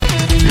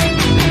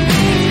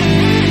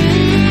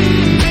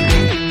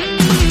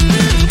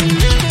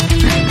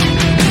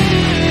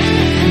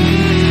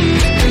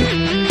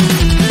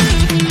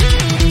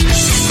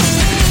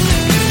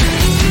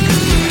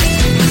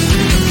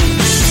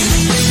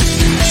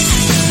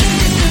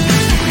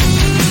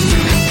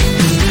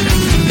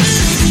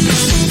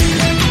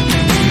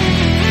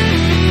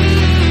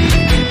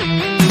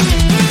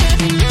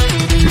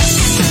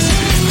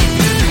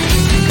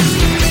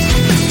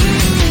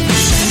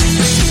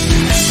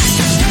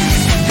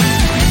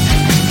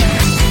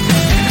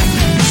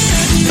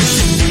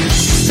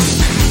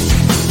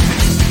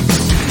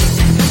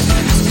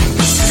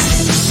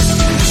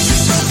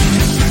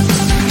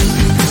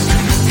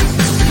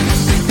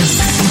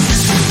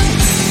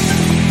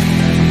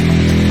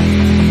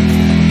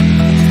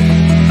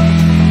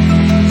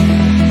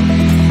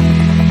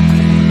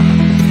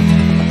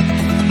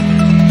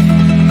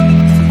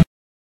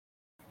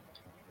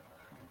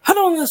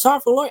Welcome to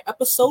Star for Lore,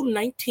 episode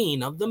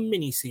 19 of the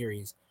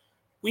miniseries.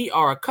 We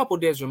are a couple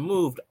days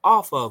removed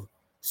off of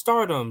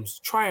Stardom's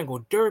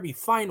Triangle Derby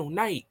final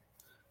night.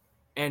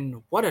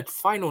 And what a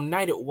final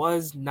night it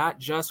was, not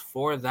just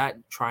for that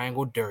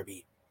Triangle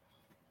Derby.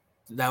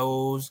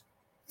 Those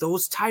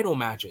title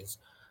matches.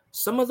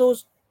 Some of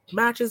those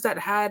matches that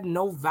had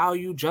no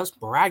value, just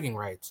bragging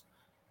rights.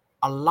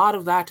 A lot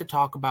of that to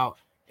talk about,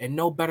 and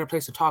no better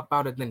place to talk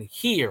about it than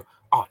here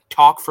on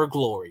Talk for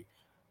Glory.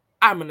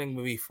 I'm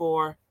Enigma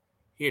V4,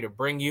 here to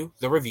bring you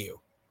the review.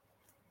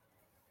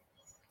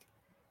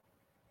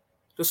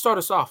 To start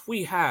us off,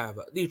 we have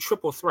the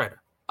triple threat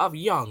of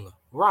young,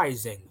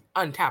 rising,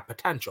 untapped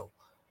potential.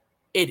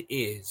 It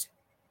is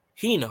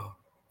Hina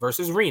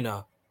versus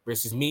Rina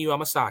versus Miyu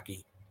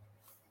Amasaki.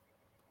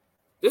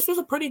 This was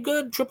a pretty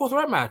good triple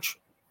threat match.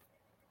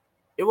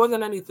 It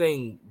wasn't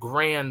anything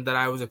grand that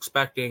I was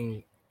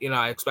expecting.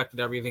 I expected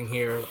everything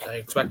here. I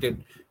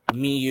expected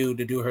Miyu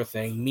to do her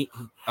thing,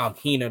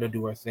 Hina to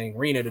do her thing,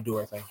 Rina to do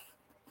her thing.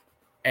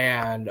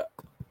 And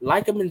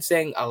like I've been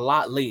saying a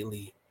lot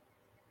lately,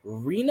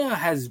 Rina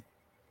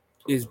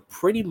is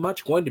pretty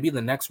much going to be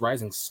the next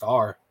rising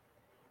star.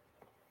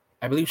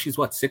 I believe she's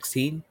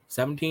 16,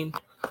 17?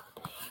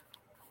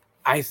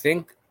 I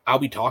think I'll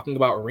be talking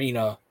about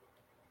Rina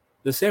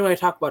the same way I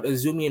talk about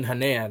Azumi and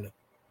Hanan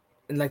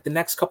in the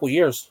next couple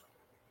years.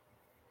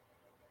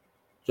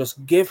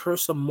 Just give her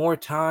some more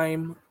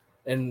time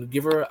and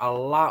give her a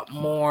lot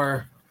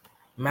more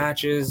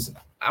matches.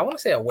 I want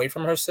to say away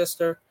from her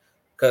sister,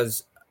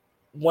 because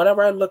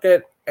whenever I look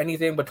at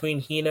anything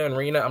between Hina and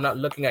Rina, I'm not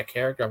looking at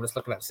character, I'm just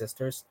looking at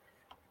sisters.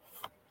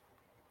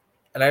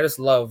 And I just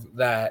love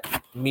that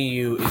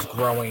Miyu is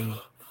growing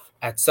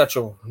at such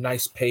a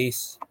nice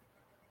pace.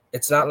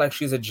 It's not like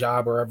she's a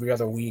jobber every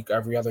other week,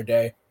 every other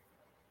day.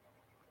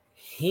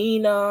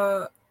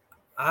 Hina,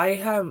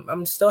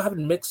 I'm still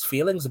having mixed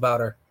feelings about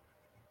her.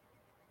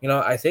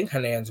 I think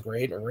Hanan's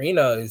great.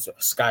 Rina is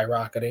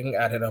skyrocketing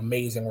at an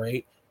amazing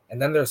rate.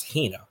 And then there's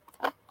Hina,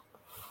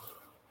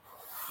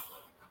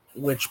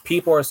 which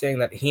people are saying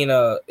that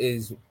Hina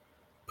is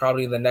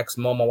probably the next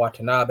Momo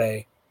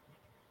Watanabe.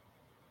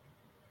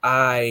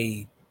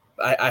 I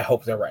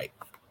hope they're right.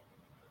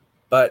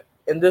 But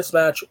in this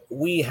match,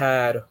 we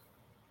had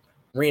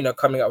Rina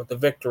coming out with the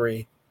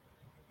victory,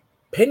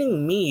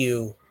 pinning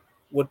Miyu,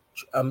 which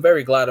I'm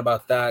very glad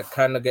about that.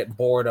 Kind of get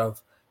bored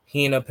of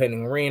Hina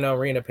pinning Rina,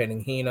 Rina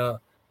pinning Hina.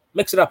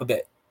 Mix it up a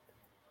bit.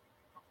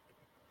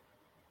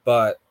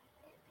 But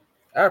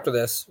after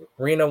this,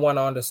 Rina went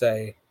on to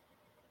say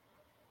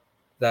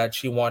that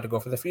she wanted to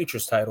go for the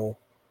Futures title.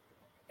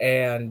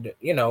 And,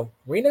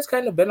 Rina's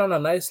kind of been on a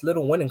nice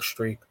little winning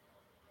streak.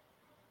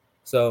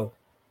 So,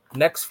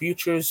 next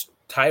Futures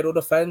title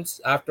defense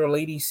after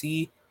Lady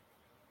C,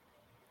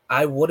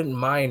 I wouldn't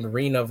mind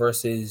Rina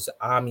versus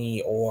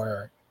Ami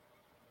or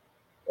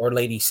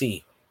Lady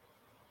C.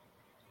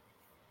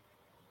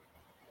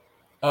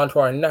 On to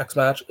our next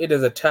match. It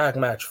is a tag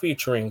match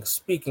featuring,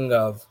 speaking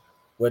of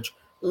which,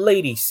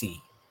 Lady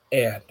C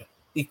and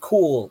the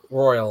cool,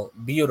 royal,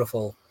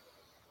 beautiful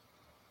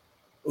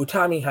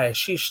Utami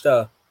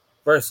Hayashishita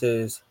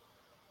versus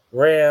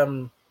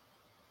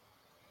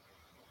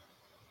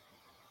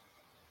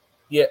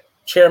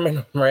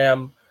Chairman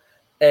Ram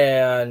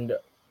and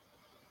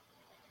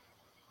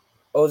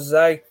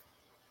Ozai.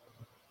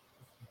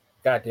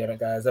 God damn it,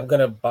 guys. I'm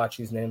going to botch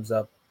these names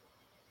up.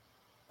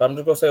 But I'm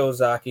just going to say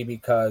Ozaki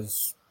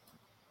because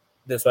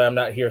this way I'm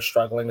not here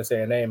struggling to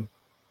say a name.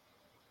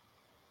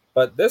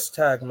 But this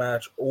tag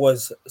match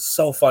was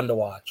so fun to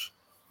watch.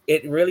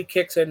 It really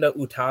kicks into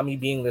Utami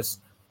being this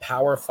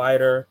power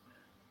fighter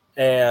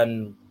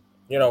and,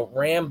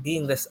 Ram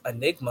being this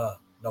enigma,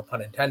 no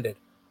pun intended.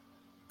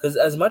 Because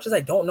as much as I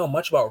don't know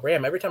much about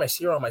Ram, every time I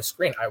see her on my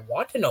screen, I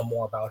want to know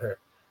more about her.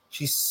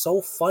 She's so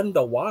fun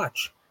to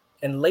watch.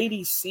 And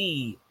Lady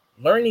C,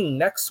 learning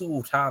next to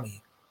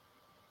Utami,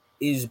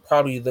 is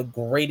probably the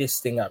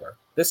greatest thing ever.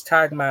 This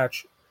tag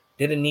match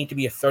didn't need to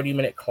be a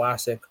 30-minute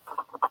classic.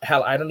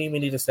 Hell, I don't even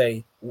need to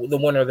say the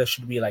winner of this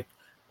should be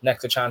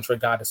next to challenge for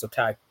Goddess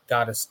tag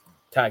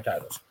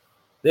titles.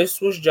 This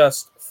was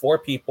just 4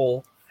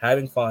 people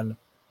having fun,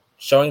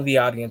 showing the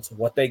audience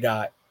what they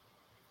got.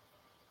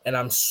 And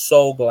I'm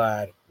so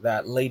glad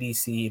that Lady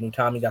C and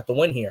Utami got the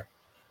win here.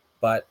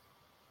 But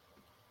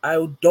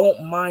I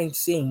don't mind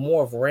seeing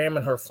more of Ram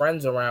and her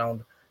friends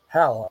around.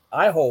 Hell,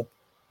 I hope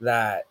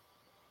that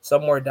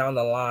somewhere down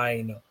the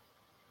line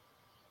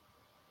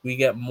we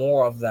get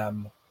more of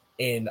them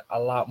in a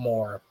lot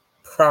more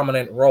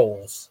prominent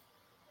roles,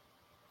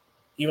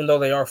 even though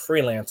they are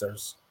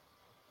freelancers.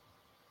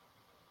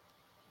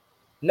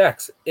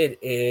 Next, it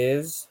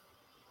is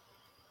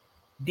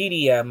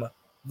DDM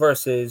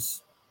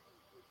versus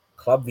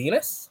Club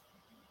Venus.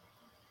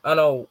 I don't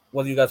know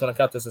whether you guys want to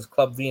count this as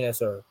Club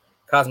Venus or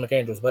Cosmic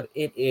Angels, but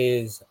it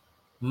is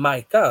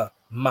Maika,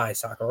 Mai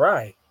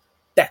Sakurai,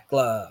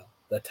 Thekla,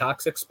 the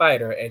Toxic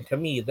Spider, and to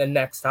me, the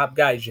next top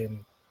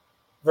Gaijin,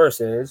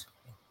 versus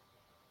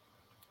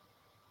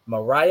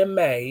Mariah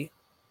May,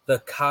 the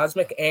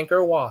Cosmic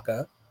Anchor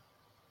Waka,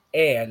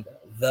 and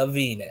the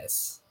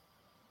Venus.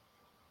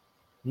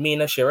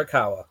 Mina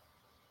Shirakawa.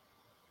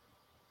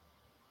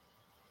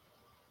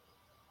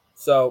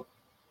 So,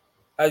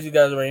 as you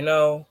guys already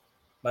know,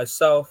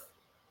 myself,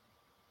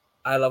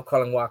 I love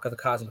calling Waka the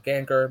Cosmic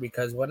Anchor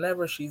because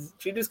whenever she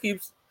just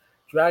keeps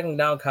dragging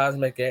down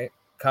Cosmic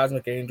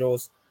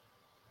Angels,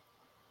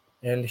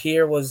 and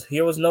here was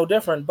no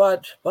different.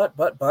 But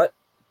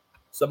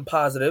some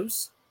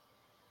positives.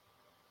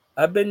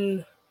 I've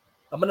been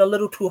a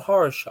little too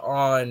harsh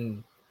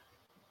on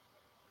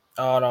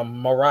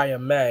Mariah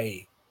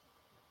May,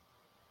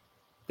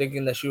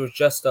 thinking that she was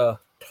just a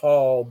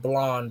tall,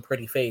 blonde,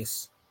 pretty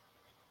face.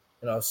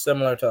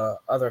 Similar to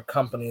other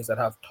companies that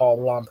have tall,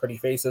 blonde, pretty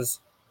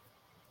faces.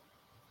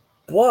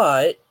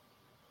 But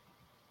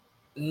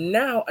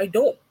now I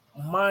don't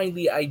mind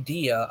the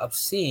idea of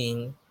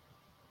seeing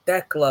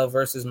Thekla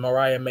versus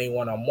Mariah May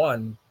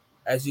one-on-one.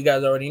 As you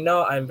guys already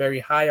know, I'm very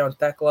high on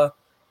Thekla.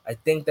 I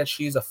think that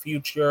she's a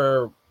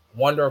future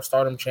Wonder of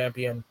Stardom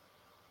champion.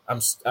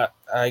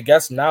 I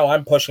guess now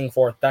I'm pushing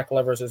for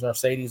Thekla versus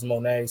Mercedes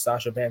Moné,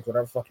 Sasha Banks,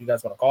 whatever the fuck you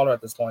guys want to call her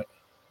at this point.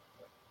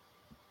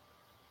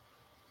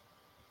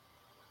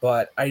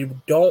 But I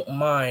don't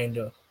mind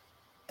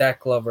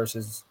Thekla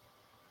versus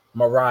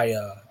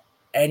Mariah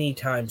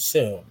anytime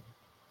soon.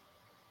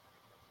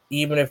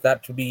 Even if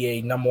that to be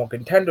a number one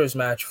contenders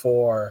match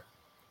for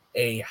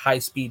a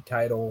high-speed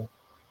title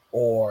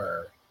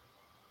or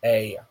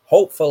a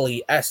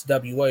hopefully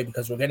SWA,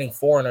 because we're getting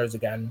foreigners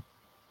again.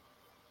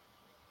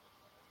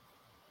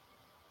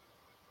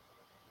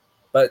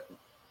 But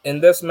in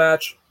this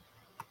match,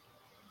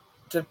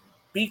 to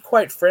be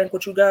quite frank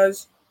with you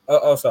guys,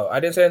 also, I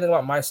didn't say anything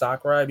about Mai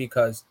Sakurai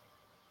because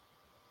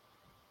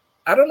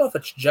I don't know if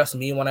it's just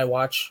me when I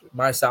watch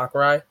Mai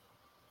Sakurai.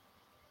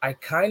 I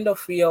kind of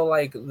feel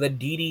like the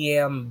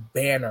DDM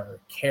banner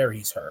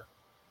carries her.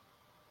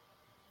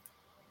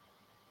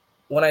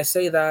 When I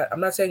say that, I'm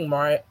not saying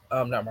Mai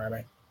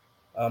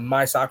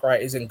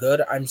Sakurai isn't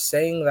good. I'm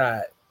saying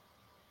that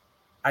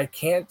I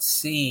can't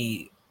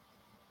see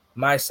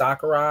Mai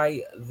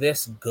Sakurai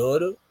this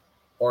good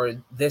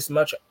or this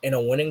much in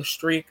a winning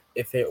streak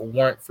if it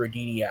weren't for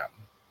DDM.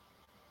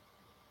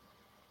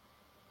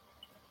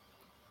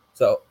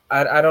 So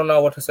I don't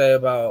know what to say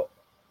about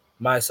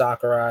Mai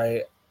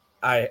Sakurai.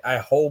 I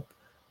hope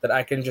that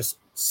I can just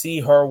see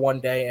her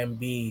one day and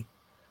be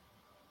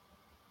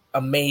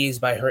amazed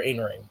by her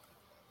in-ring.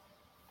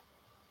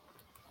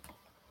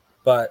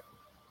 But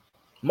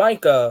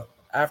Maika,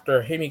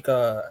 after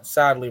Himika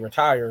sadly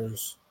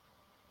retires,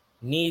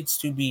 needs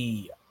to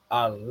be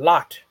a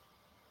lot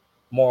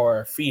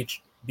more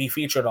be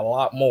featured a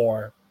lot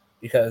more,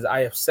 because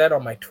I have said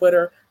on my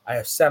Twitter, I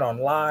have said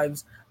on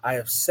lives, I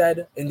have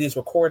said in these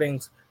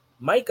recordings,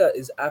 Maika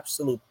is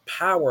absolute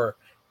power.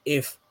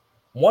 If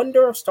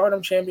Wonder of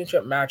Stardom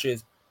Championship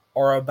matches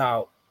are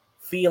about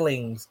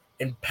feelings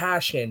and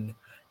passion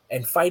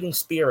and fighting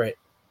spirit,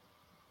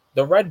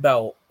 the Red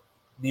Belt,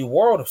 the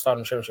World of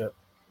Stardom Championship,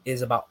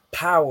 is about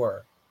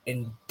power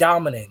and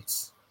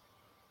dominance.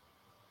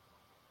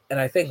 And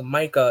I think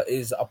Maika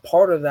is a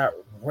part of that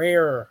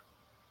rare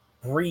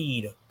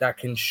breed that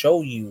can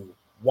show you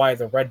why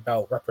the Red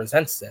Belt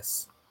represents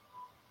this.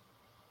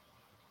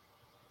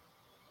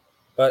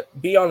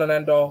 But be on and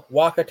end all,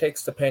 Waka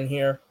takes the pin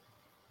here.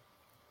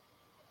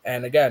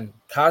 And again,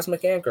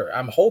 Cosmic Anchor.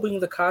 I'm hoping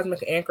the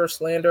Cosmic Anchor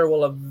slander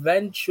will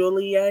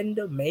eventually end,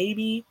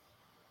 maybe.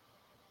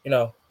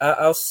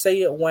 I'll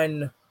say it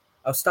when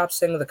I'll stop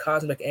saying the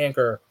Cosmic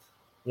Anchor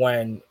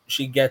when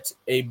she gets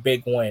a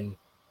big win.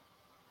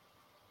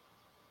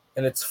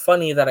 And it's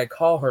funny that I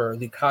call her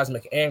the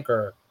Cosmic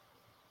Anchor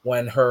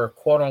when her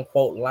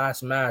quote-unquote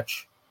last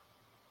match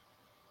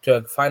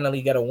to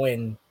finally get a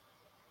win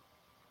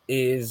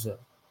is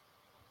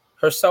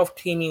herself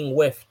teaming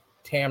with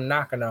Tam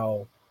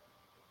Nakano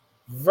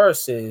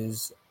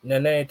versus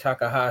Nanae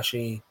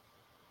Takahashi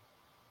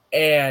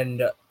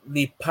and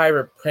the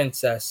Pirate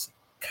Princess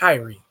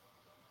Kairi.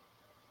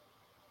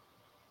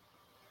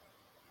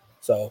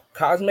 So,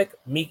 Cosmic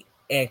meet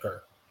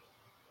Anchor.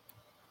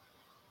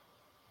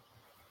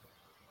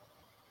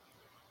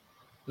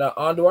 Now,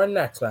 on to our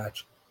next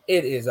match.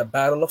 It is a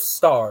Battle of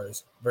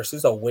Stars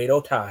versus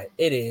Oedo Tai.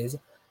 It is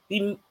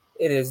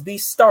the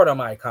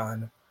Stardom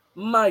icon,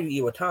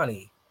 Mayu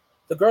Iwatani,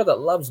 the girl that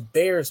loves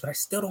bears, but I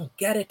still don't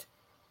get it.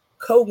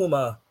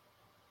 Koguma,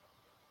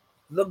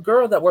 the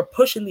girl that we're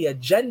pushing the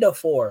agenda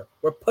for.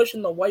 We're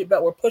pushing the white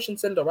belt. We're pushing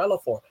Cinderella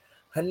for.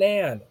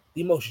 Hanan,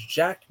 the most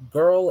jacked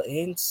girl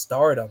in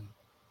Stardom.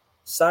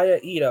 Saya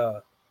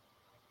Ida,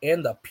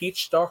 and the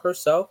Peach Star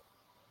herself,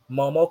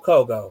 Momo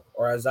Kogo,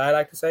 or as I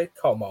like to say,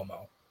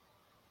 Komomo,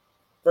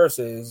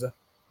 versus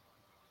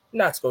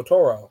Natsuko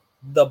Toro,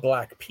 the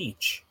Black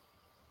Peach.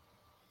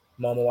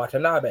 Momo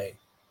Watanabe,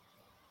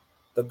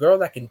 the girl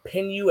that can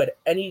pin you at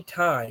any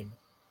time,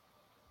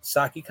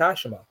 Saki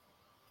Kashima.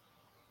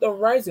 The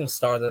rising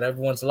star that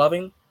everyone's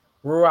loving,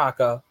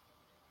 Ruaka,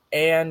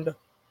 and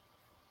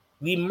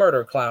the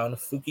murder clown,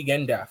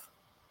 Fukigen Death.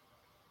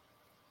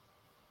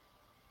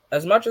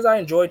 As much as I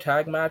enjoy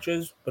tag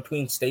matches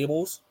between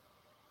stables,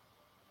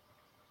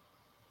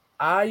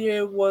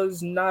 I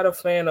was not a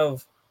fan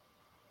of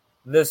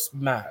this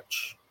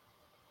match,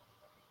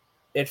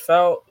 it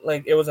felt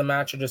like it was a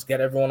match to just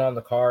get everyone on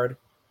the card.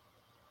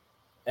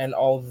 And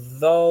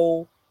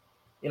although,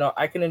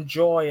 I can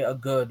enjoy a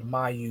good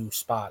Mayu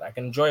spot, I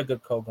can enjoy a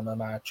good Koguma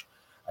match,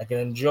 I can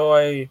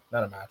enjoy,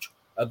 not a match,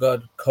 a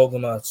good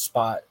Koguma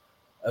spot,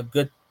 a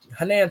good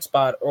Hanan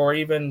spot, or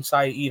even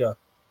Saida.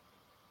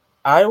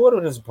 I would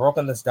have just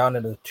broken this down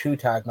into 2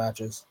 tag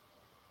matches.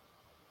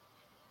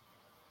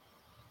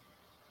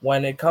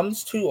 When it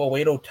comes to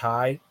Oedo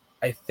Tai,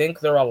 I think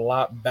they're a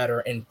lot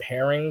better in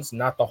pairings,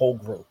 not the whole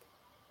group.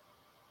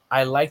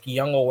 I like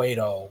Young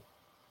Oedo.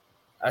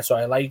 So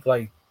I like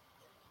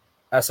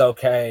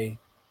SLK,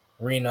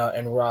 Rina,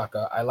 and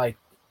Raka. I like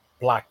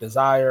Black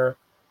Desire.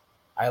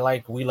 I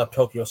like We Love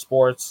Tokyo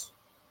Sports.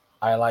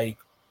 I like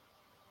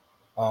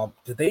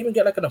did they even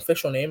get like an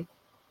official name?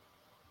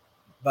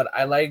 But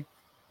I like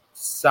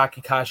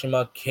Saki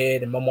Kashima,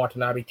 Kid, and Momo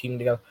Watanabe teaming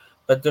together.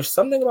 But there's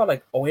something about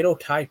like Oedo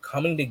Tai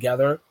coming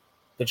together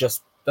that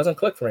just doesn't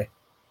click for me.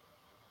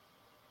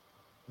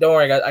 Don't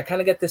worry, guys. I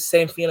kind of get this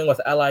same feeling with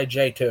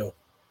LIJ too.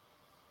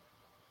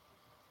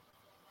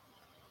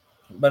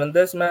 But in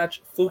this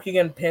match,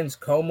 Fukigen pins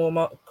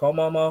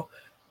Komomo,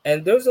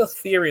 and there's a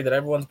theory that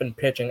everyone's been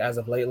pitching as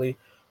of lately,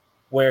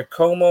 where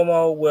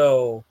Komomo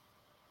will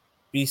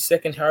be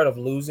sick and tired of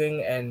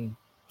losing, and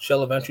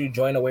she'll eventually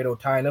join Oedo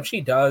Tai. And if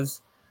she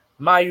does,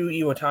 Mayu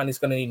Iwatani is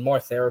going to need more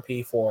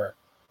therapy for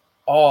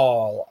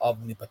all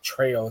of the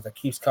betrayal that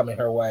keeps coming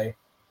her way.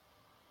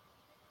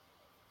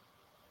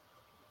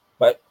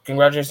 But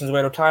congratulations,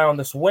 Oedo Tai, on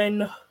this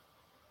win.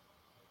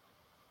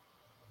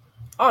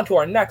 On to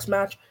our next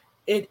match.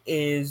 It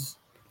is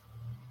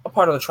a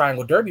part of the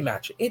Triangle Derby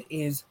match. It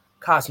is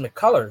Cosmic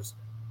Colors.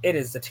 It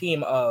is the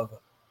team of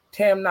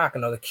Tam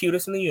Nakano, the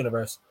cutest in the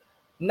universe,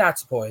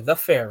 Natsupoi, the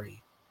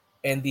fairy,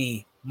 and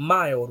the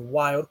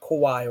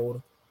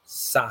wild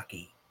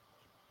Saki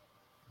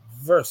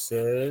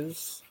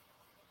versus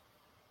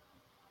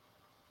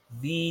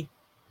the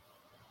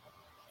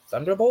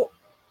Thunderbolt,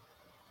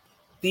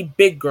 the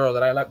big girl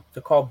that I like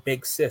to call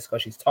Big Sis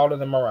because she's taller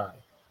than Mirai,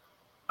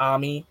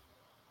 Ami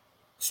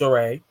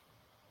Sourei,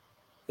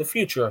 the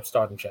future of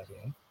Stardom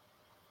champion.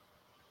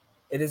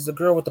 It is the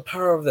girl with the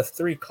power of the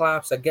 3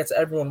 claps that gets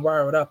everyone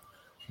wired up,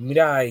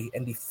 Mirai,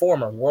 and the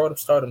former World of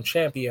Stardom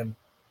champion,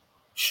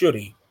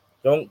 Shuri.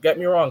 Don't get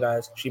me wrong,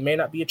 guys. She may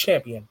not be a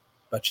champion,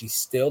 but she's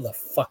still the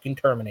fucking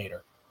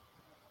Terminator.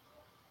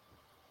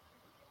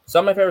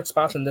 Some of my favorite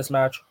spots in this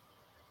match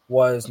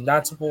was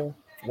Natsuko.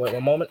 Wait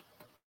one moment.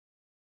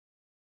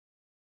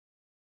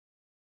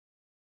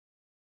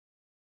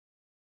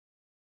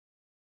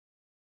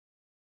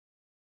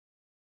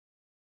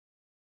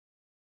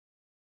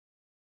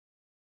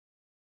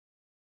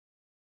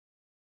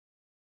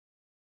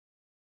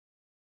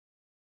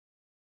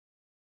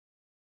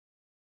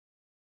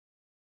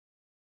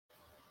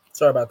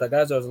 Sorry about that,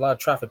 guys. There was a lot of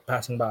traffic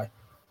passing by.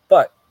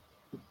 But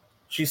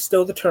she's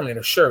still the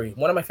Terminator, Shuri.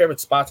 One of my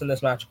favorite spots in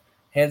this match,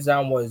 hands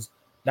down, was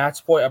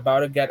Natsupoi about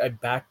to get a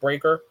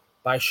backbreaker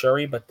by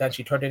Shuri, but then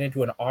she turned it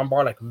into an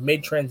armbar like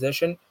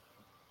mid-transition.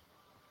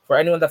 For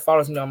anyone that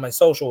follows me on my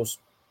socials,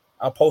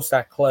 I'll post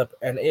that clip,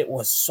 and it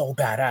was so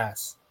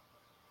badass.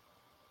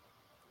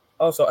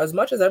 Also, as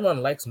much as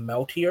everyone likes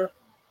Meltier,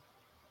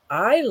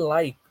 I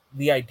like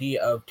the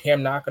idea of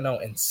Tam Nakano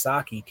and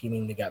Saki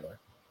teaming together.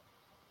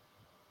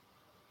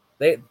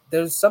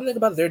 There's something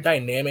about their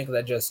dynamic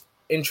that just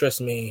interests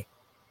me.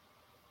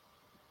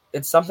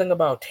 It's something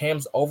about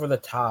Tam's over the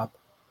top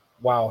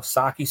while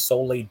Saki's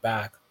so laid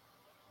back.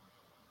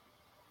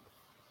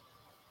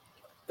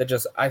 That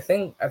just I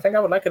think I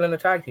would like it in a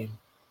tag team.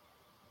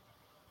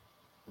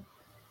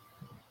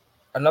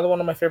 Another one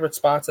of my favorite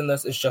spots in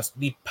this is just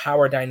the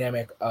power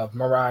dynamic of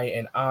Mirai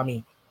and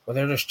Ami, where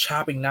they're just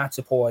chopping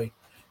Natsupoi,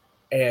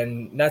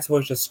 and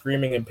Natsupoi's just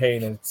screaming in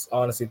pain, and it's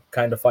honestly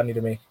kind of funny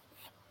to me.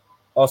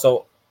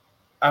 Also,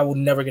 I will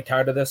never get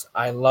tired of this.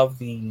 I love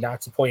the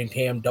Natsupoi and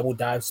Tam double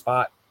dive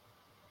spot.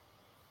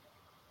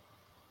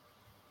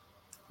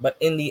 But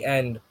in the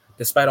end,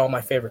 despite all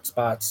my favorite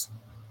spots,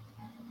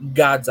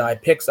 God's Eye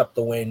picks up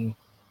the win.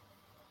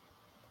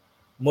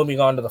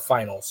 Moving on to the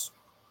finals.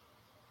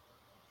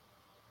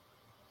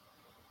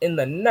 In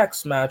the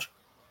next match,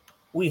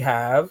 we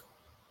have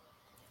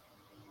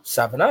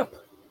 7-Up.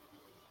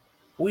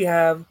 We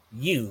have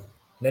Yu,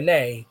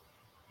 Nene,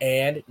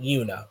 and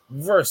Yuna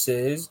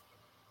versus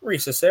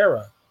Risa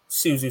Sera,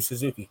 Suzu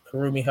Suzuki,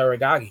 Kurumi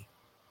Haragi.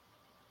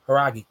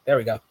 There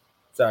we go.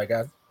 Sorry,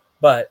 guys.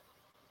 But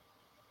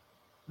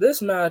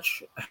this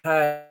match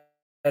had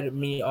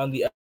me on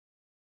the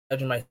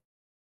edge of my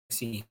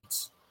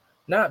seats.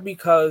 Not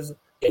because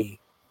a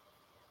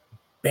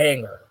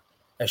banger,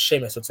 as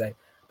Sheamus would say,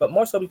 but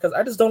more so because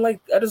I just don't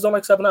like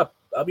 7-Up.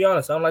 I'll be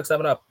honest, I don't like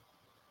 7-Up.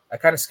 I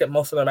kind of skip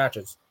most of their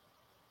matches.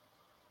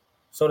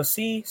 So to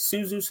see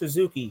Suzu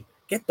Suzuki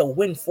get the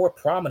win for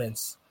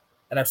Prominence,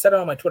 and I've said it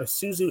on my Twitter,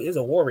 Suzu is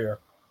a warrior.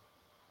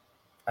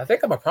 I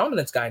think I'm a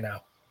Prominence guy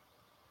now.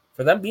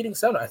 For them beating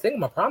 7, I think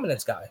I'm a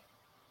Prominence guy.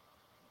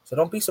 So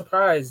don't be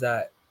surprised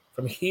that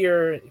from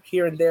here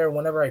and there,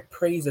 whenever I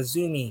praise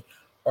Azumi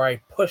or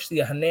I push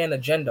the Hanan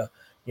agenda,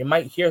 you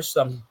might hear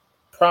some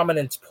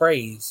prominence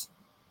praise.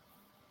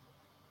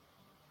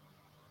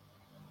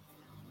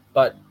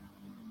 But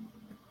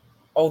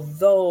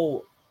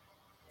although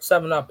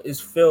 7-Up is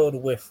filled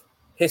with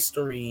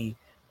history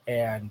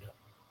and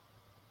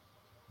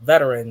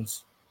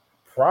veterans,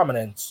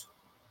 prominence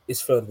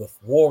is filled with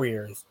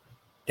warriors,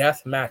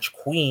 deathmatch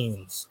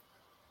queens,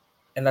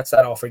 and let's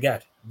not all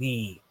forget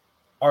the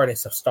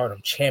Artists of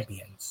Stardom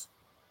champions.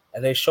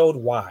 And they showed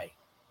why.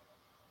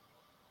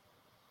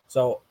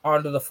 So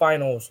on to the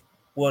finals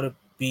would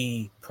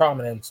be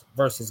Prominence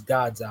versus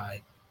God's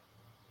Eye.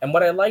 And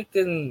what I liked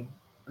in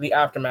the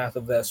aftermath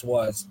of this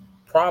was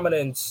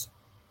Prominence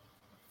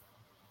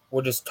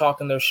were just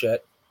talking their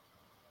shit,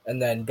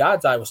 and then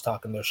God's Eye was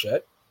talking their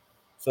shit.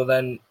 So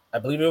then I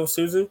believe it was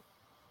Suzu.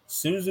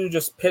 Suzu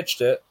just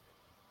pitched it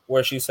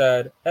where she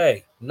said,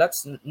 "Hey,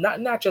 let's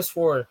not just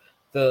for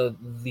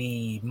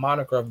the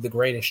moniker of the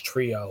greatest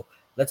trio,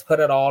 let's put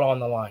it all on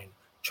the line.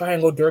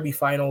 Triangle Derby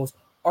finals,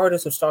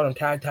 Artists of Stardom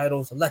tag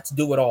titles, let's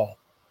do it all."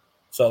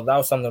 So that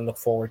was something to look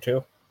forward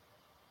to.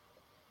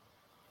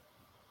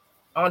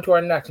 On to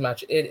our next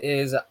match. It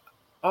is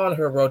on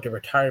her road to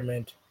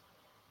retirement,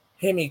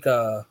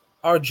 Himeka,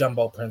 our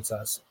Jumbo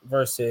Princess,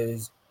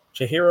 versus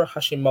Chihiro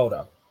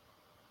Hashimoto.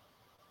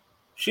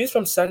 She's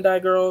from Sendai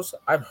Girls.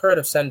 I've heard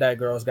of Sendai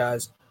Girls,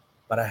 guys,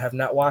 but I have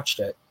not watched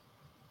it.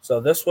 So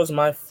this was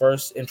my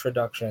first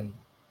introduction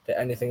to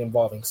anything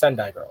involving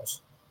Sendai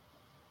Girls.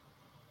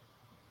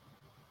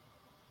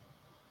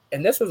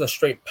 And this was a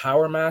straight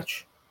power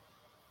match.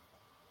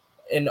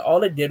 And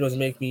all it did was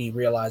make me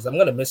realize I'm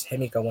going to miss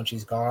Himeka when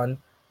she's gone.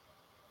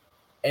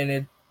 And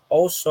it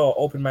also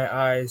opened my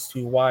eyes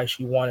to why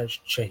she wanted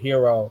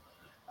Chihiro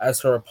as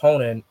her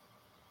opponent.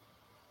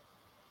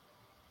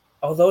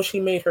 Although she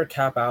made her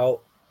tap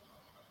out,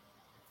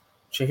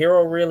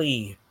 Chihiro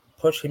really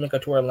pushed Himeka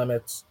to her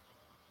limits.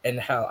 And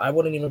hell, I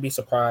wouldn't even be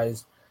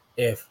surprised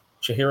if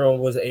Chihiro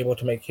was able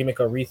to make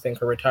Himeka rethink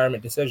her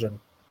retirement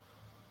decision.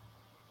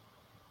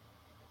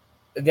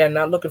 Again,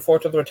 not looking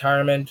forward to the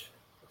retirement.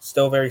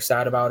 Still very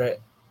sad about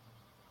it.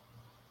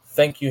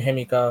 Thank you,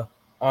 Himeka.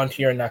 On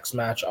to your next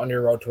match on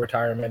your road to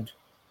retirement.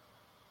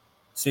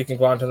 So you can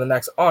go on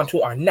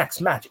to our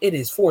next match. It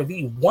is for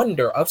the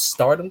Wonder of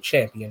Stardom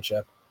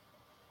Championship.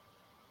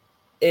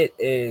 It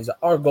is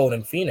our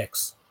Golden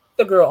Phoenix,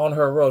 the girl on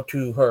her road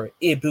to her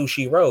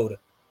Ibushi Road.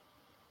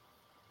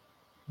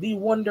 The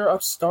Wonder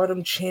of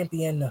Stardom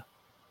champion,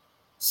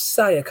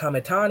 Saya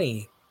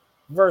Kamitani,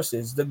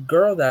 versus the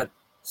girl that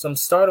some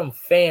Stardom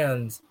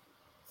fans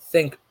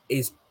think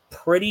is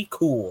pretty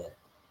cool.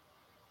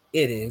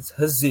 It is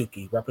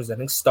Hazuki,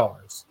 representing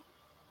Stars.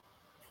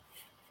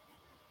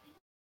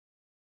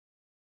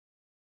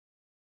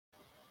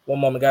 One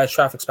moment, guys.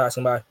 Traffic's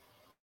passing by.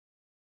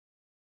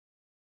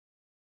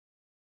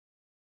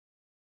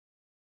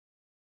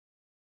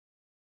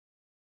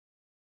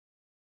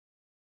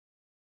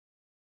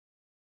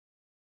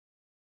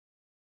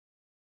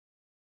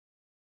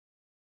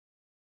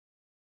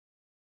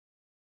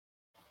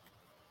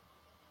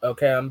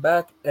 Okay, I'm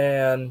back,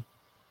 and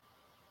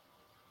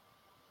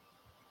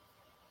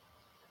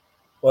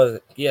what is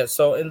it? Yeah,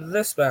 so in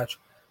this match,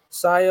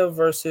 Saya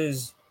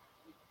versus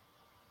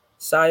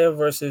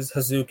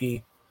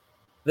Hazuki.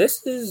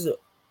 This is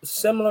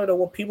similar to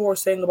what people were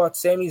saying about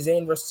Sami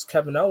Zayn versus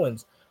Kevin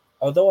Owens.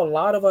 Although a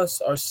lot of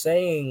us are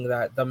saying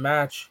that the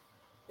match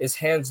is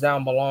hands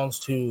down belongs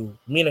to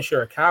Mina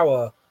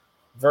Shirakawa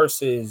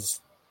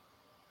versus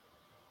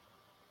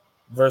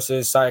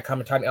Saya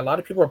Kamitani, a lot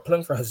of people are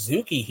pulling for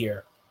Hazuki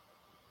here.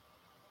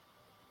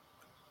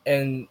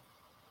 And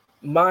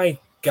my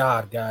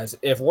God, guys,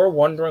 if we're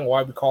wondering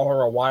why we call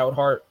her a wild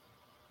heart,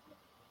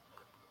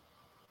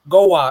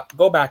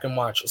 go back and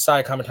watch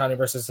Saya Kamitani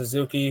versus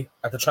Hazuki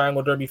at the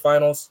Triangle Derby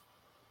Finals.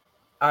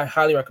 I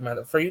highly recommend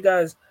it. For you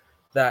guys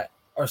that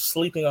are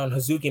sleeping on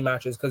Hazuki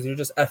matches because you're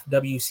just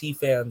FWC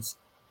fans,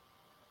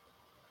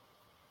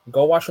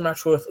 go watch her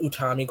match with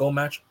Utami. Go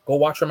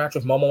watch her match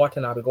with Momo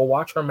Watanabe. Go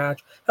watch her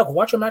match. Hell, go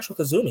watch her match with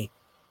Azumi.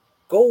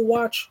 Go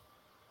watch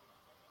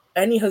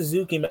any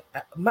Hazuki.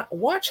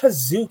 Watch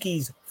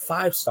Hazuki's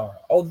 5-star.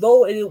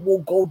 Although it will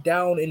go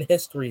down in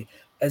history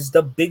as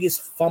the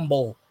biggest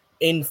fumble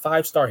in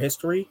 5-star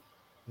history,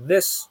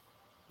 this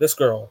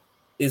girl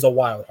is a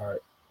wild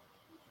heart.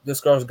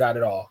 This girl's got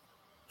it all.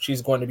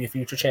 She's going to be a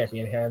future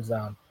champion, hands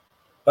down.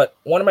 But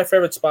one of my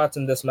favorite spots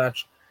in this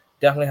match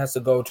definitely has to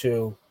go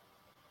to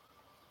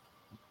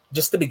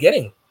just the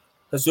beginning.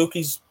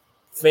 Hazuki's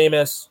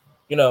famous,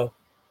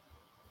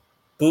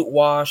 boot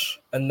wash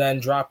and then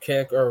drop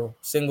kick or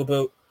single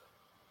boot.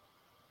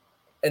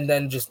 And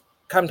then just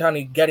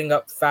Kamitani getting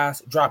up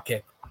fast, drop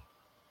kick.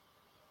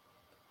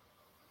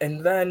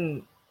 And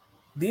then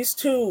these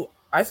two,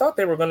 I thought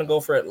they were going to go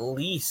for at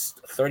least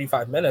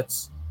 35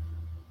 minutes.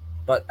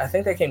 But I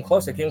think they came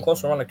close. They came close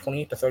for around like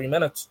 28 to 30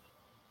 minutes.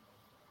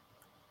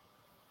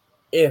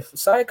 If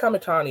Saya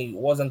Kamitani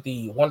wasn't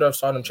the Wonder of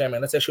Stardom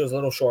champion, let's say she was a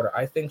little shorter,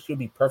 I think she would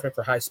be perfect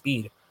for high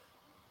speed.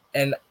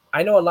 And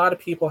I know a lot of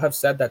people have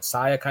said that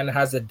Saya kind of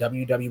has a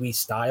WWE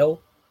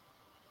style.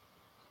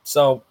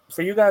 So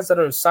for you guys that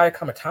are Saya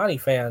Kamitani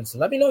fans,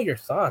 let me know your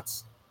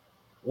thoughts.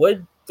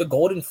 Would the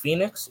Golden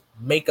Phoenix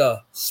make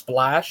a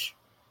splash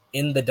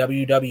in the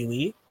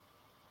WWE?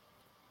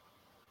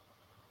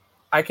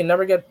 I can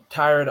never get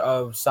tired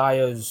of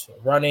Saya's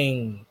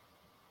running.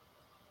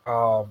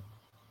 I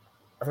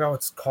forgot what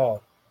it's called.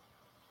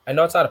 I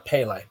know it's not a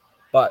Pele,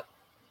 but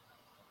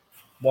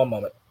one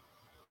moment.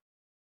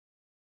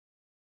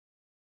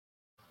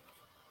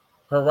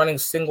 Her running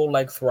single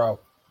leg throw.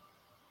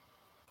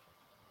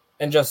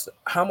 And just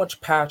how much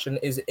passion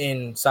is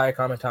in Saya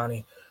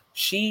Kamitani.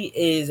 She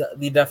is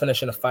the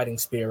definition of fighting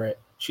spirit.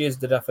 She is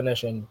the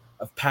definition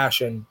of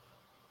passion.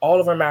 All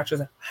of her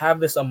matches have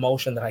this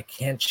emotion that I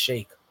can't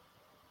shake.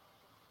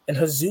 And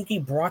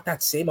Hazuki brought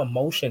that same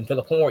emotion to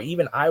the point where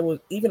even I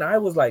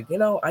was like,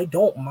 I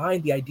don't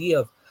mind the idea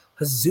of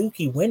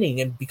Hazuki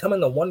winning and becoming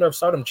the Wonder of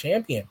Stardom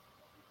champion.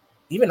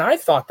 Even I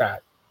thought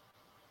that.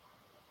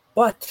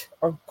 But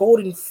our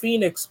Golden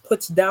Phoenix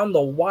puts down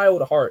the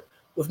Wild Heart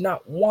with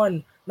not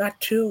one, not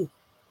two,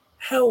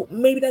 hell,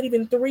 maybe not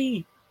even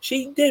three.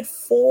 She did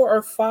 4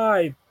 or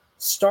 5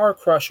 Star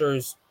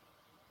Crushers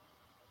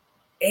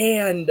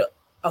and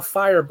a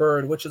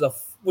Firebird, which is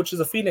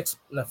a Phoenix,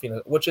 not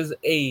Phoenix, which is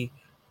a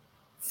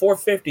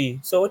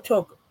 450. So it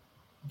took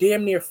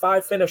damn near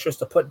 5 finishers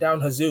to put down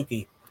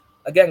Hazuki.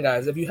 Again,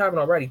 guys, if you haven't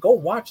already, go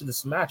watch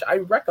this match. I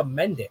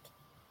recommend it.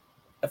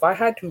 If I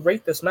had to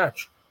rate this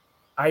match,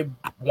 I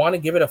want to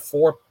give it a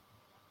 4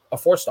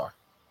 star.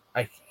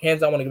 I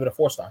hands down want to give it a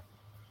 4 star.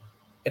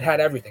 It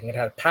had everything. It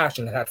had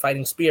passion. It had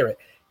fighting spirit.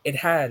 It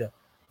had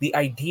the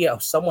idea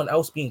of someone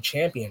else being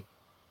champion.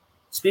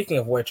 Speaking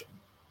of which,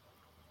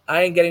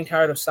 I ain't getting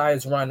tired of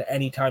Saya's run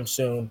anytime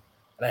soon,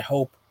 and I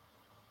hope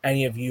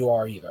any of you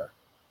are either.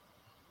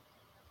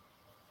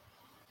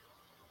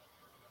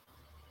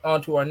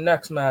 On to our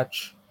next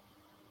match.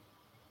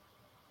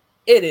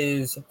 It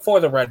is for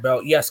the red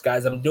belt. Yes,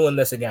 guys, I'm doing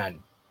this again.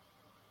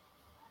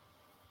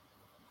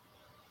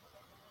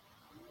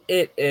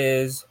 It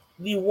is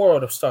the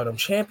World of Stardom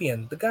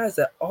champion. The guys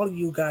that all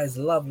you guys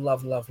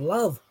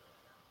love.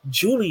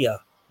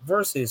 Giulia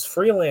versus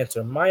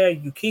freelancer Maya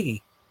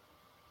Yukiki.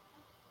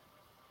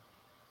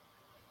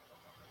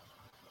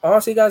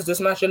 Honestly, guys, this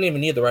match didn't even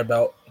need the red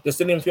belt. This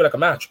didn't even feel like a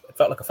match. It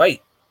felt like a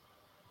fight.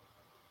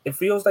 It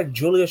feels like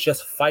Giulia's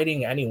just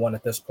fighting anyone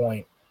at this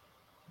point.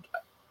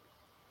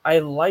 I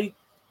like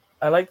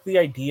the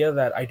idea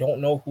that I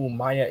don't know who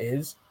Maya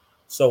is,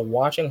 so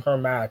watching her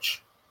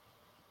match,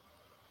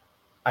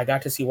 I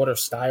got to see what her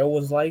style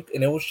was like,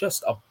 and it was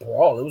just a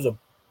brawl. It was a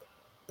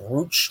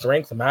brute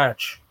strength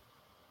match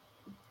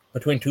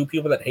between two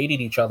people that hated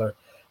each other.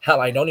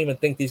 Hell, I don't even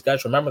think these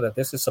guys remember that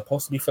this is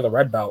supposed to be for the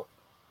red belt.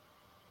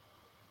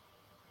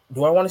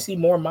 Do I want to see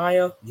more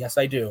Maya? Yes,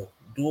 I do.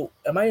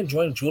 Am I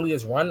enjoying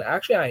Giulia's run?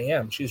 Actually, I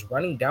am. She's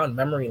running down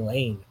memory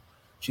lane.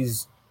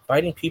 She's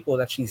fighting people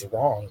that she's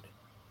wronged.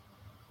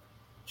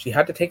 She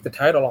had to take the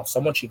title off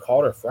someone she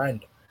called her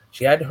friend.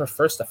 She had her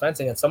first defense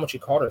against someone she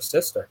called her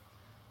sister.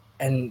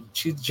 And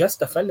she just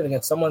defended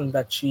against someone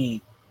that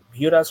she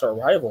viewed as her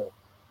rival.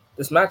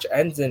 This match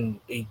ends in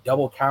a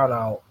double count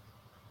out,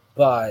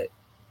 but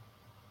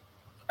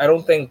I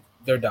don't think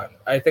they're done.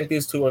 I think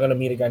these two are going to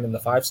meet again in the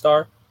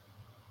 5-star.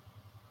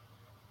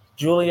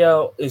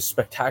 Giulia is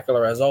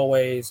spectacular as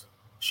always.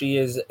 She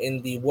is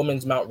in the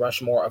women's Mount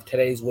Rushmore of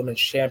today's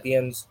women's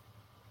champions.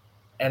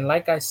 And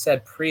like I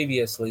said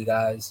previously,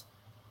 guys,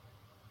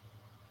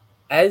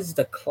 as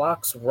the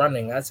clock's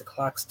running, as the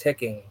clock's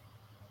ticking,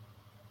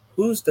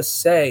 who's to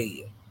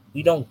say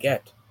we don't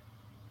get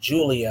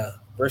Giulia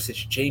versus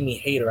Jamie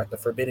Hayter at the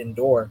Forbidden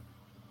Door?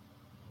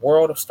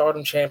 World of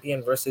Stardom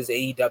champion versus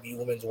AEW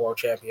Women's World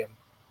Champion.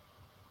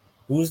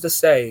 Who's to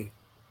say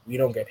we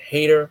don't get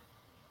Hayter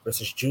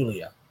versus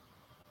Giulia?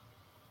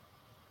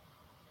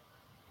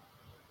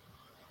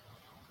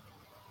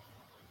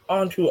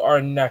 On to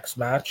our next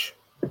match.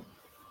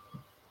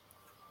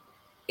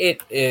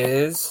 It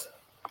is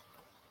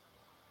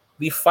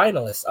the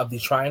finalist of the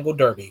Triangle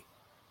Derby.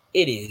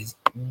 It is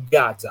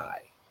God's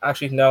Eye.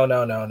 Actually,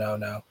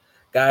 no.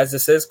 Guys,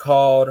 this is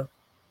called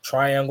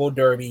Triangle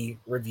Derby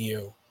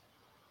Review.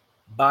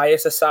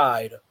 Bias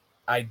aside,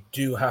 I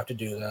do have to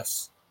do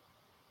this.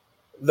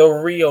 The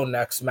real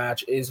next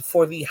match is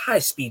for the High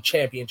Speed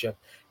Championship.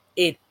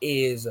 It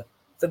is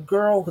the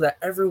girl that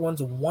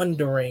everyone's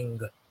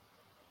wondering,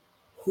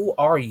 who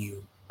are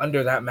you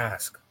under that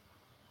mask?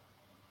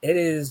 It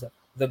is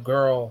the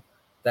girl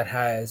that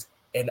has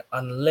an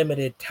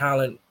unlimited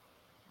talent.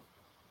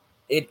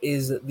 It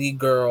is the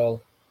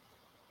girl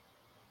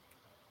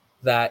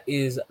that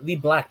is the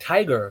Black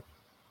Tiger.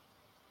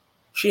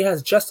 She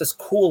has just as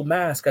cool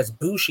mask as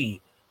Bushi.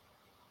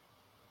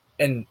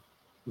 And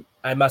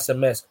I must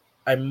admit,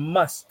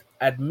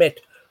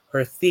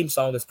 her theme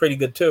song is pretty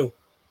good too.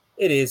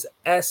 It is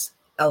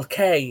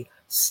SLK,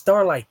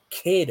 Starlight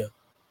Kid,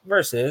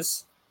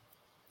 versus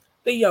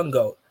the Young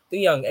Goat, the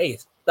Young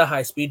Ace, the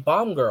High Speed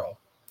Bomb Girl.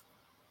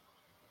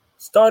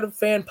 Stardom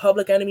fan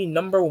public enemy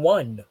number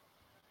 1.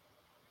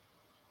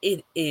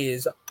 It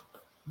is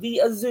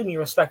the Azumi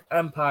Respect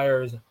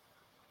Empire's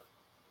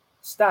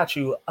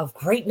statue of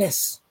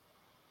greatness.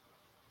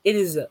 It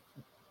is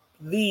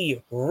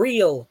the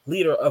real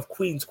leader of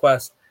Queen's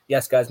Quest.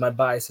 Yes, guys, my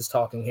bias is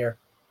talking here.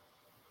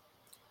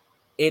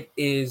 It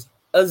is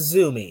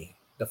Azumi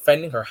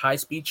defending her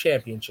high-speed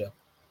championship.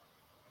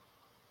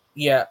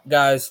 Yeah,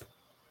 guys,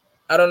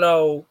 I don't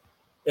know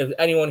if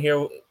anyone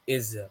here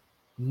is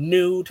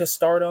new to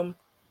Stardom,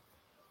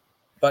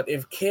 but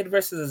if Kid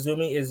versus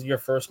Azumi is your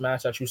first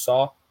match that you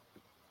saw,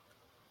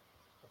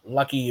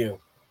 lucky you.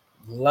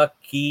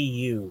 Lucky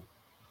you.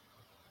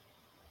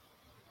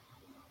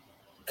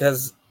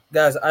 Because,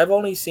 guys, I've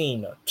only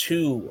seen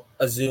 2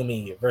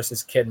 Azumi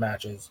versus Kid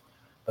matches,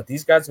 but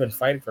these guys have been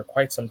fighting for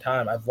quite some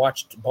time. I've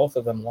watched both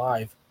of them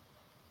live.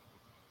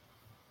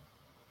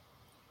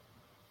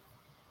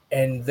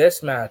 And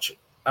this match,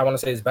 I want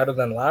to say, is better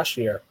than last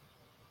year.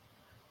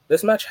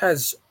 This match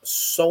has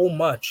so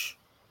much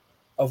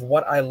of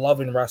what I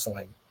love in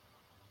wrestling.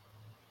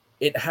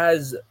 It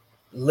has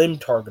limb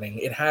targeting.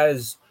 It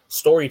has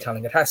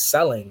storytelling. It has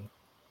selling.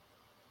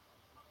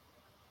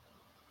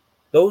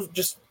 Those,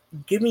 just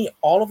give me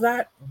all of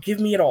that.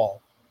 Give me it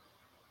all.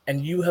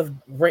 And you have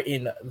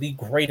written the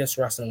greatest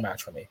wrestling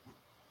match for me.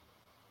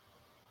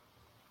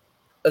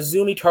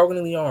 Azumi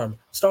targeting the arm.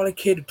 Starlight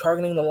Kid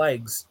targeting the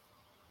legs.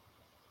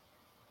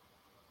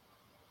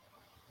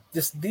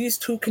 Just these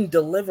two can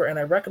deliver, and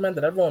I recommend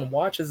that everyone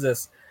watches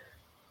this.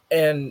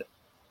 And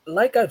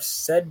like I've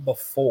said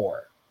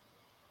before,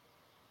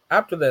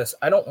 after this,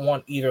 I don't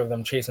want either of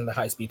them chasing the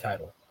high-speed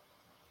title.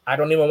 I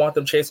don't even want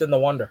them chasing the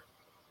Wonder.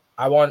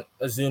 I want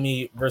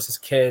Azumi versus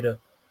Kid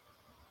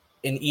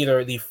in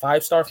either the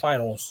 5-star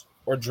finals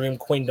or Dream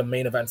Queendom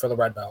main event for the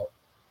red belt.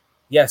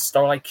 Yes,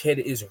 Starlight Kid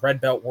is red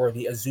belt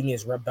worthy. Azumi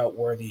is red belt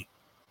worthy.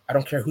 I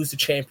don't care who's the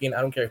champion. I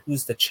don't care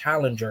who's the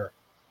challenger.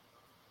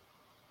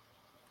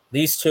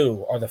 These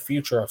two are the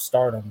future of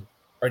Stardom,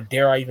 or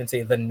dare I even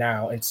say the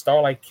now. And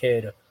Starlight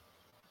Kid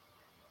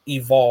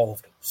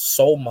evolved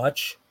so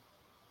much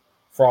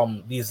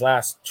from these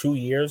last 2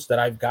 years that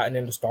I've gotten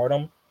into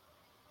Stardom.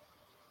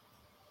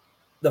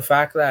 The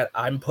fact that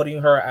I'm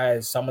putting her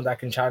as someone that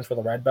can challenge for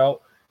the red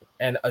belt,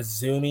 and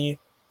Azumi,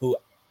 who,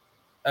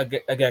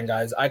 again,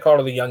 guys, I call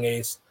her the young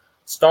ace.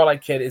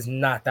 Starlight Kid is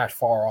not that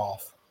far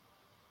off.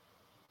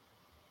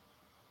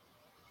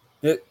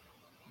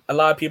 A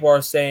lot of people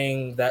are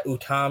saying that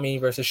Utami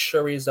versus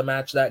Shuri is the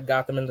match that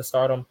got them into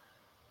Stardom.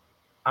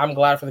 I'm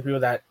glad for the people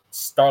that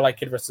Starlight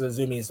Kid versus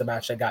Azumi is the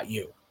match that got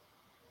you.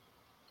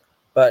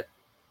 But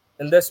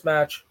in this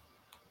match,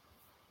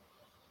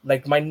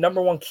 like, my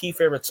number one key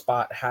favorite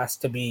spot has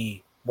to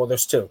be, well,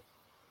 there's 2.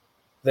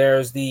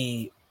 There's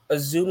the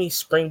Azumi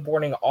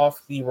springboarding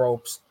off the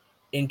ropes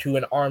into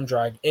an arm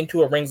drag,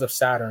 into a Rings of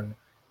Saturn.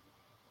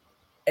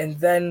 And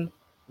then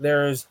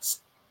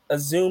there's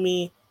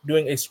Azumi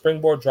doing a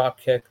springboard drop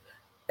kick.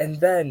 And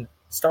then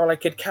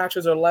Starlight Kid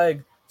catches her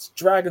leg,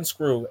 dragon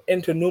screw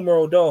into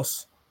numero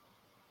dos,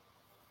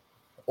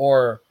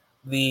 or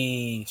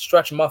the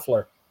stretch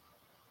muffler.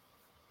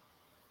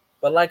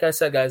 But like I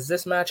said, guys,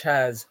 this match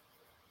has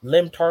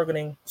limb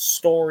targeting,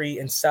 story,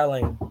 and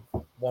selling.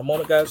 One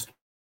moment, guys.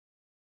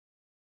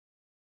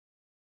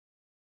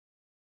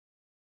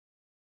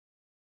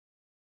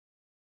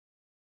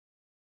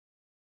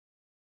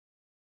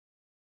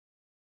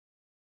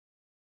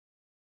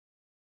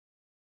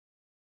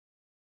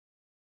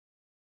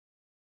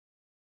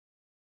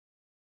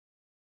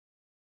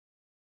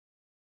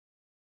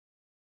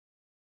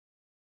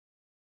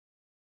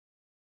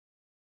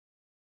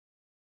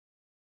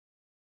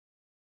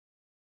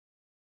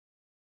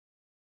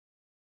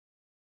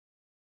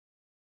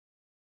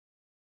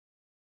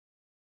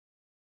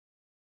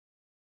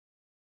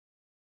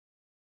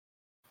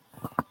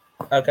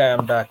 Okay,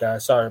 I'm back,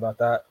 guys. Sorry about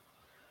that.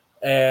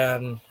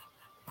 And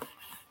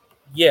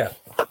yeah,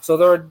 so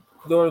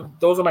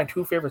those are my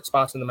 2 favorite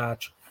spots in the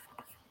match.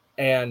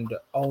 And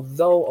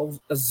although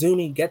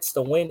Azumi gets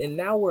the win, and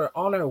now we're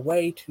on our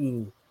way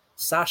to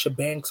Sasha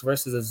Banks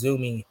versus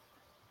Azumi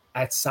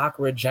at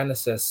Sakura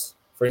Genesis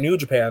for New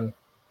Japan.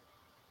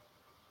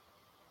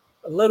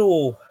 A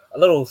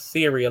little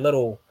theory, a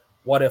little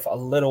what if, a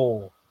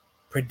little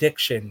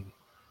prediction,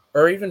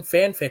 or even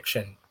fan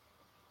fiction.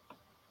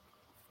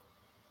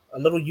 A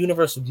little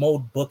universe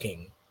mode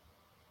booking.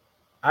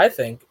 I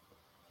think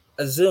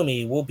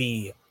Azumi will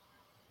be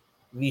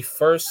the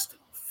first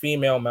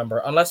female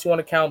member, unless you want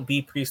to count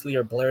Bea Priestley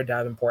or Blair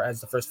Davenport as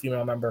the first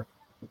female member.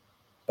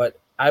 But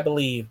I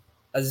believe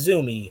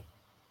Azumi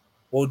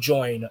will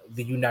join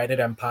the United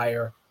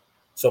Empire.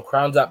 So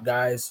crowns up,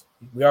 guys.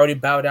 We already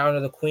bow down to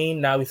the queen.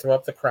 Now we throw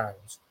up the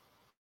crowns.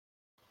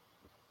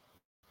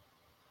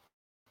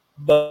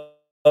 But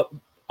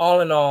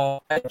all in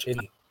all,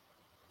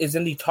 is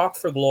in the Talk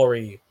for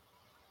Glory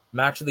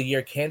Match of the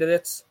Year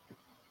candidates.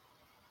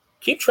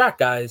 Keep track,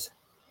 guys.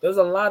 There's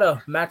a lot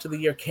of Match of the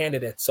Year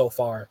candidates so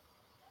far,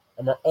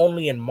 and we're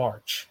only in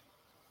March.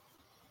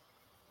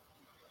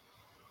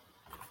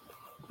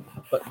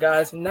 But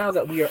guys, now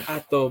that we are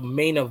at the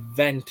main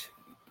event,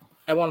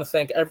 I want to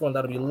thank everyone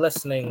that'll be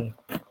listening.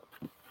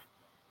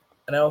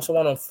 And I also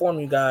want to inform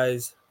you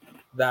guys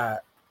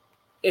that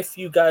if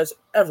you guys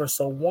ever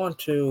so want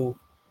to,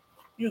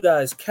 you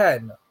guys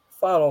can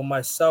follow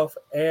myself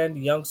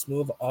and Young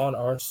Smooth on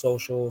our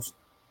socials.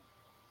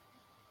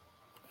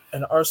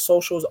 And our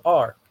socials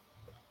are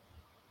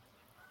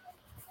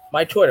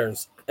my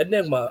Twitter's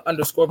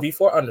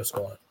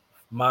Enigma_V4_.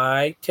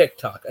 My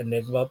TikTok,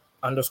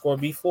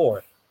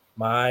 Enigma_V4.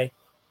 My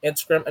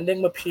Instagram,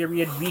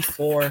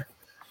 Enigma_V4.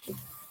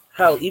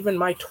 Hell, even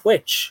my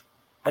Twitch,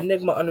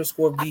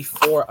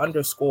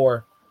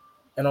 Enigma_V4_.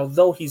 And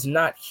although he's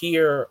not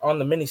here on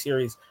the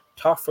miniseries,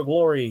 Talk for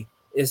Glory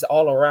is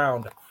all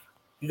around.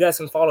 You guys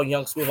can follow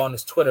Young Smooth on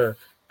his Twitter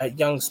at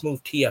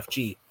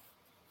YoungSmoothTFG.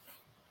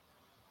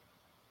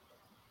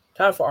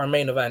 Time for our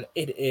main event.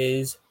 It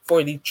is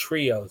for the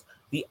trios,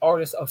 the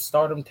Artists of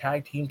Stardom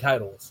Tag Team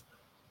titles.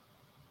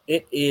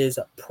 It is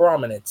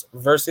Prominence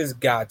versus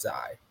God's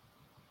Eye.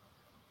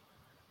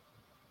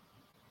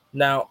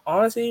 Now,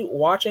 honestly,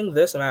 watching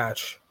this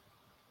match,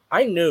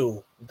 I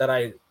knew that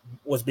I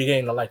was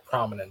beginning to like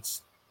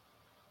Prominence.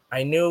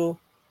 I knew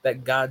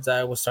that God's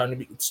Eye was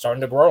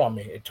starting to grow on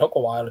me. It took a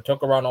while. It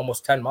took around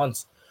almost 10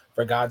 months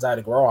for God's Eye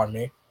to grow on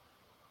me.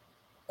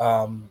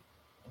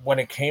 When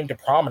it came to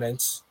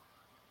Prominence,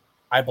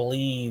 I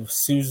believe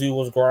Suzu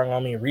was growing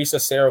on me.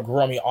 Risa Sera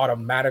grew on me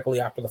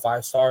automatically after the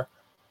 5-star.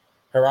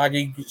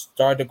 Hiragi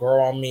started to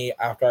grow on me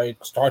after I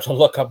started to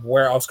look up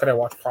where else could I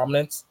watch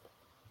Prominence.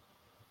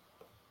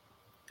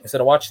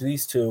 Instead of watching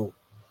these two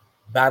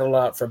battle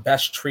out for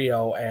Best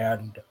Trio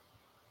and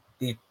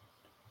the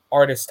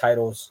Artist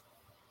titles,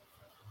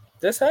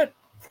 this had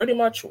pretty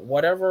much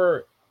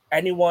whatever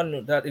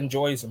anyone that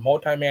enjoys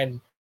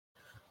multi-man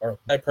or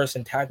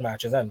multi-person tag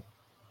matches in.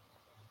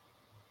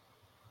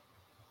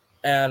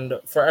 And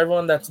for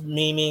everyone that's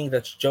memeing,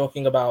 that's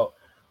joking about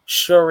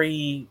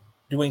Shuri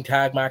doing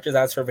tag matches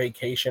as her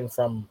vacation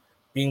from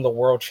being the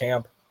world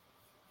champ,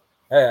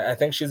 I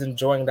think she's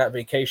enjoying that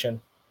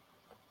vacation.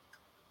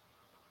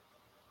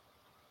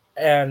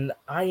 And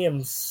I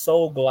am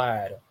so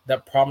glad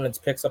that Prominence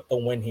picks up the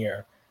win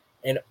here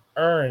and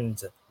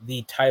earns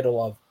the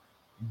title of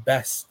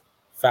best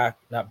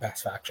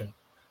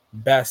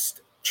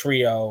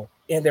trio,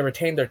 and they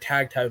retain their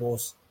tag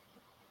titles.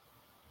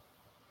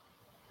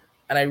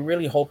 And I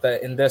really hope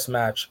that in this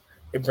match,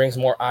 it brings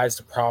more eyes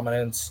to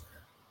Prominence.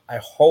 I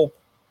hope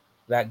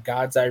that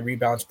God's Eye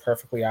rebounds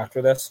perfectly after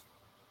this.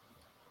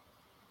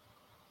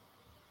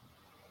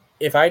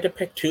 If I had to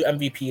pick two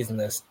MVPs in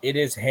this, it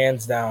is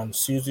hands down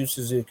Suzu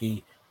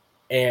Suzuki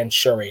and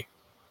Shuri.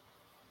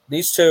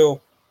 These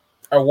two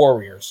are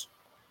warriors.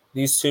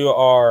 These two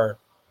are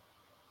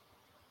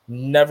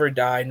never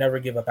die, never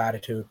give up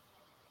attitude.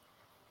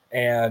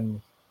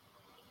 And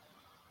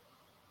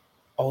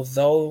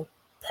although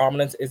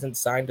Prominence isn't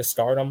signed to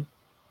Stardom,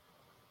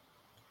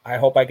 I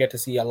hope I get to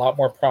see a lot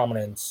more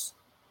Prominence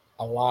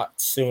a lot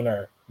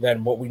sooner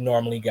than what we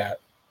normally get.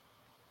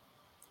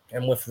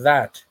 And with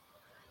that,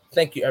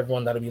 thank you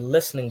everyone that'll be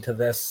listening to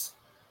this.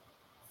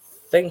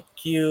 Thank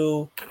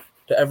you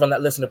to everyone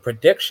that listened to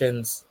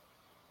predictions.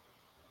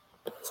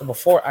 So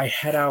before I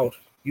head out,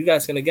 you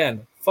guys can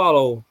again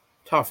follow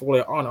Talk for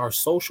Glory on our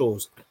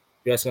socials.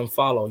 You guys can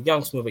follow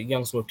Young Smooth at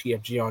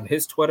YoungSmoothTFG on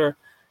his Twitter,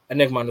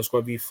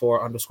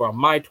 Enigma_V4_ on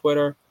my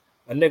Twitter,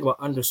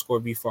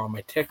 Enigma_V4 on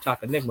my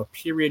TikTok,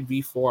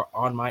 Enigma_V4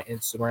 on my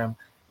Instagram,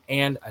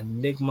 and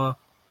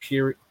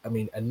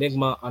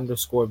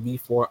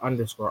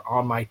Enigma_V4_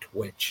 on my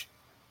Twitch.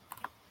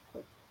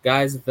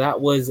 Guys,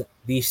 that was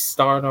the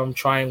Stardom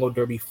Triangle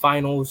Derby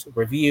Finals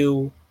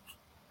review.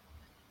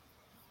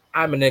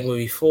 I'm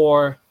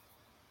Enigma_V4.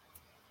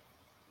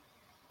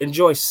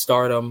 Enjoy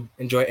Stardom,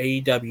 enjoy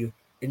AEW,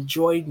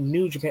 enjoy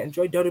New Japan,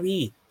 enjoy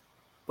WWE.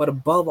 But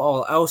above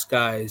all else,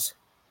 guys,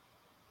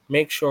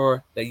 make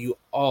sure that you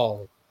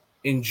all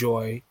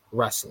enjoy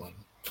wrestling.